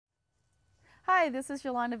Hi, this is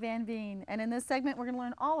Yolanda Vanveen, and in this segment we're going to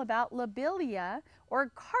learn all about Lobelia, or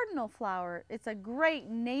cardinal flower. It's a great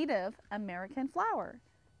native American flower.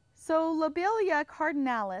 So Lobelia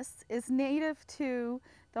Cardinalis is native to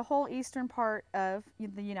the whole eastern part of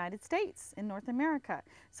the United States in North America.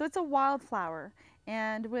 So it's a wildflower,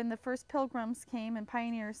 and when the first pilgrims came and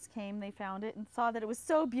pioneers came, they found it and saw that it was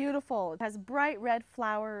so beautiful. It has bright red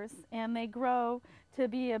flowers, and they grow to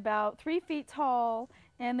be about 3 feet tall,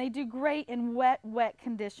 and they do great in wet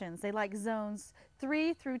conditions. They like zones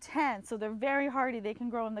 3 through 10, so they're very hardy. They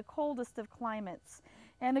can grow in the coldest of climates.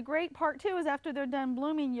 And the great part too is after they're done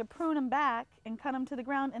blooming, you prune them back and cut them to the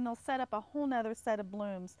ground, and they'll set up a whole nother set of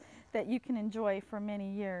blooms that you can enjoy for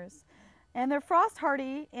many years. And they're frost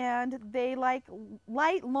hardy, and they like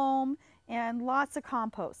light loam and lots of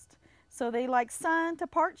compost. So they like sun to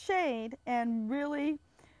part shade and really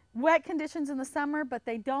wet conditions in the summer, but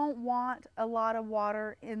they don't want a lot of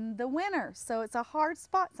water in the winter. So it's a hard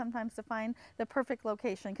spot sometimes to find the perfect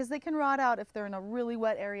location, because they can rot out if they're in a really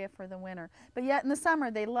wet area for the winter. But yet in the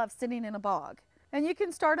summer they love sitting in a bog. And you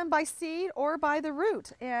can start them by seed or by the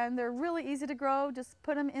root, and they're really easy to grow. Just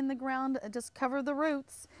put them in the ground, just cover the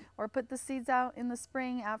roots, or put the seeds out in the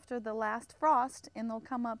spring after the last frost, and they'll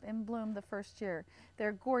come up and bloom the first year. They're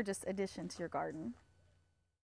a gorgeous addition to your garden.